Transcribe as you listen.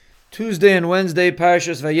Tuesday and Wednesday,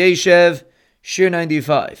 Parshas Vayeshev, Shiur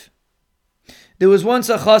 95. There was once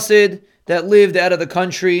a chassid that lived out of the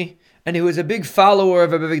country, and he was a big follower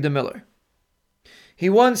of Rabbi Avigdor Miller. He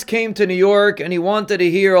once came to New York, and he wanted to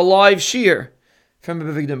hear a live shiur from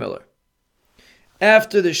Rabbi Avigdor Miller.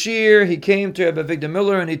 After the shiur, he came to Rabbi Avigdor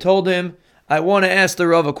Miller, and he told him, I want to ask the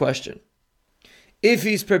Rav a question. If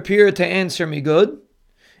he's prepared to answer me, good,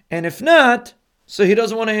 and if not, so he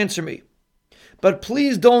doesn't want to answer me. But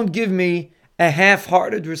please don't give me a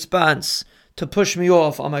half-hearted response to push me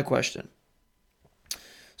off on my question.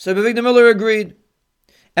 So Rabbi Avigdor Miller agreed.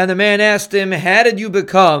 And the man asked him, how did you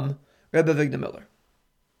become Rabbi Avigdor Miller?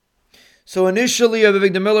 So initially Rabbi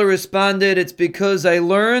Avigdor Miller responded, it's because I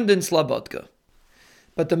learned in Slobodka.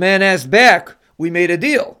 But the man asked back, we made a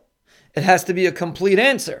deal. It has to be a complete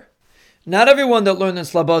answer. Not everyone that learned in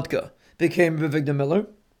Slobodka became Rabbi Avigdor Miller.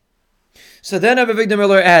 So then Rabbi Avigdor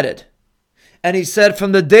Miller added, and he said,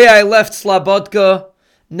 from the day I left Slobodka,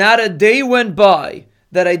 not a day went by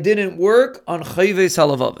that I didn't work on chayves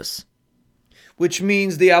halavavos, which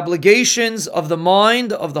means the obligations of the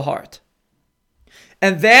mind, of the heart.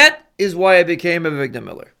 And that is why I became Rabbi Avigdor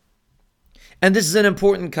Miller. And this is an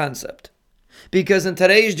important concept, because in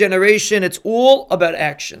today's generation, it's all about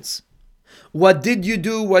actions. What did you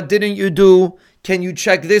do? What didn't you do? Can you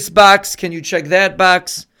check this box? Can you check that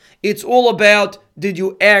box? It's all about, did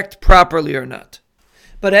you act properly or not?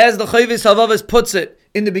 But as the Chayves Halavavos puts it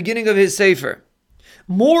in the beginning of his Sefer,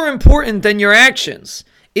 more important than your actions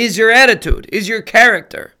is your attitude, is your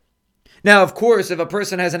character. Now, of course, if a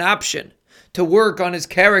person has an option to work on his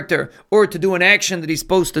character or to do an action that he's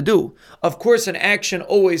supposed to do, of course an action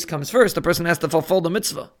always comes first. The person has to fulfill the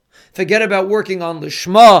mitzvah. Forget about working on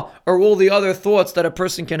lishma or all the other thoughts that a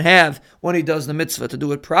person can have when he does the mitzvah, to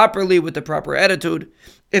do it properly with the proper attitude.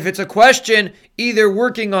 If it's a question, either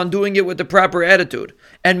working on doing it with the proper attitude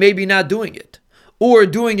and maybe not doing it, or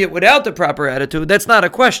doing it without the proper attitude, that's not a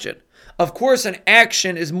question. Of course, an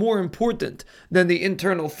action is more important than the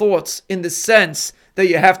internal thoughts in the sense that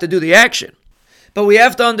you have to do the action. But we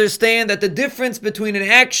have to understand that the difference between an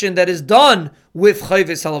action that is done with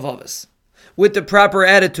chayves halavavos, with the proper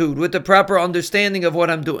attitude, with the proper understanding of what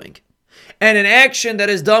I'm doing, and an action that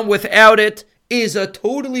is done without it is a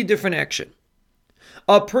totally different action.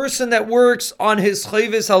 A person that works on his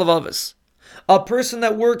chayves halavavos, a person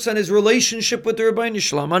that works on his relationship with the Rebbeinu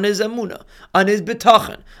Shalom, on his emunah, on his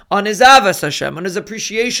bitachon, on his avas Hashem, on his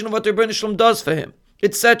appreciation of what the Rebbeinu Shalom does for him,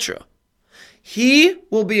 etc., he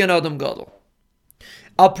will be an Adam Gadol.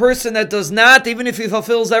 A person that does not, even if he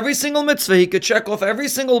fulfills every single mitzvah, he could check off every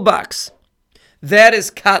single box. That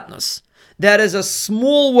is katnus. That is a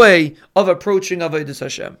small way of approaching Avodas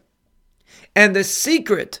Hashem. And the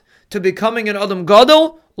secret to becoming an Adam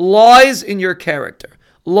Gadol lies in your character,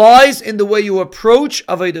 lies in the way you approach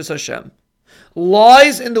Avodas Hashem,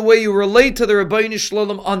 lies in the way you relate to the Rebbeinu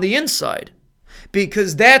Shalom on the inside,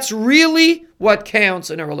 because that's really what counts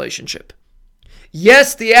in a relationship.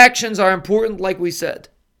 Yes, the actions are important, like we said,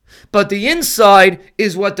 but the inside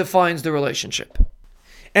is what defines the relationship.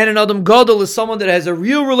 And an Adam Gadol is someone that has a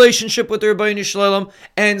real relationship with the Rebbeinu Shalom,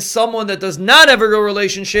 and someone that does not have a real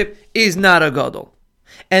relationship is not a Gadol.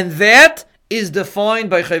 And that is defined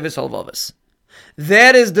by Chayves Halavavos.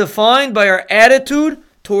 That is defined by our attitude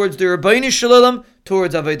towards the Rebbeinu Shalom,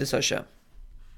 towards Avodas Hashem.